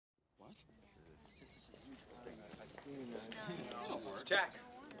Jack.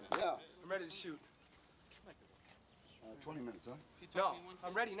 Yeah. I'm ready to shoot. 20 minutes, huh? No,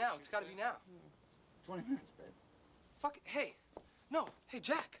 I'm ready now. It's gotta be now. 20 minutes, babe. Fuck it. Hey. No. Hey,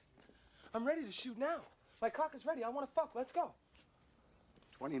 Jack. I'm ready to shoot now. My cock is ready. I want to fuck. Let's go.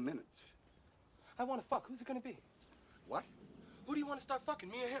 20 minutes. I want to fuck. Who's it gonna be? What? Who do you want to start fucking,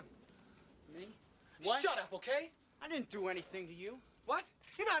 me or him? Me? What? Shut up, okay? I didn't do anything to you. What?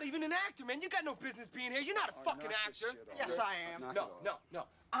 You're not even an actor, man. You got no business being here. You're not a fucking knock actor. this shit off. Yes, I am. Knock it No, off. no, no.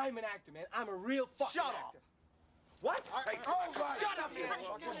 I'm an actor, man. I'm a real fucking Shut actor. up. What? Hey, Shut up, man.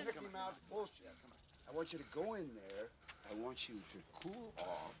 Fucking Mickey Mouse bullshit. Come on. I want you to go in there. I want you to cool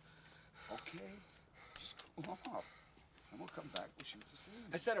off. Okay? Just cool off. And we'll come back. We'll shoot the scene.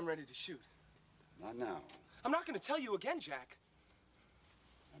 I said I'm ready to shoot. Not now. I'm not gonna tell you again, Jack.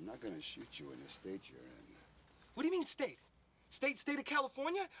 I'm not gonna shoot you in the state you're in. What do you mean state? State of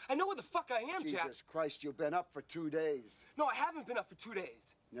California? I know where the fuck I am, Jack. Jesus Christ, you've been up for 2 days. No, I haven't been up for 2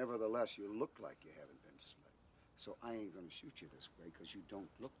 days. Nevertheless, you look like you haven't been asleep. So I ain't gonna shoot you this way because you don't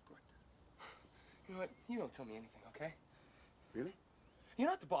look good. You know what? You don't tell me anything, okay? Really? You're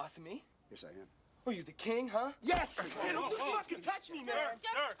not the boss of me. Yes, I am. Are you the king, huh? Yes! Hey, don't fucking touch me, man.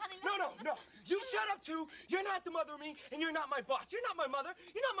 No. You shut up, too. You're not the mother of me, and you're not my boss. You're not my mother.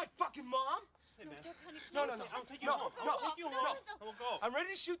 You're not my fucking mom. Hey, man. No. I'll take you home. I'll take you home. We'll go. I'm ready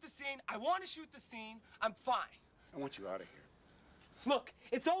to shoot the scene. I want to shoot the scene. I'm fine. I want you out of here. Look,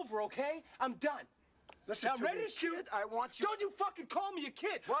 it's over, okay? I'm done. Listen Now, I'm to ready me, to shoot. kid. I want you. Don't you fucking call me a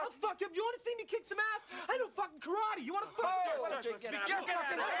kid. What? I'll fuck up. You want to see me kick some ass? I know fucking karate. You want to fuck? Oh, Get You're fucking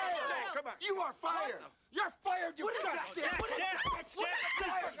fucking out. fired. Come on. You are fired. You're fired, you What is that? goddamn What is that?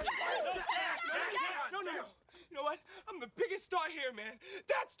 No. You know what? I'm the biggest star here, man.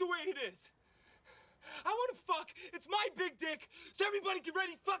 That's the way it is. I want to fuck. It's my big dick, so everybody get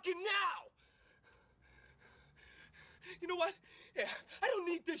ready fucking now. You know what? Yeah, I don't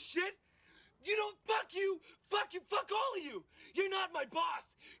need this shit. You know, fuck you, fuck all of you. You're not my boss.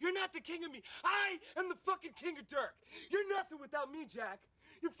 You're not the king of me. I am the fucking king of Dirk. You're nothing without me, Jack.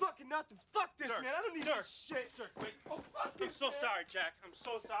 You're fucking nothing. Fuck this, Dirk, man. I don't need this shit. Dirk, wait. Oh, fuck I'm this, so man. sorry, Jack. I'm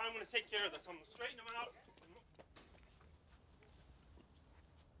so sorry. I'm gonna take care of this. I'm gonna straighten him out.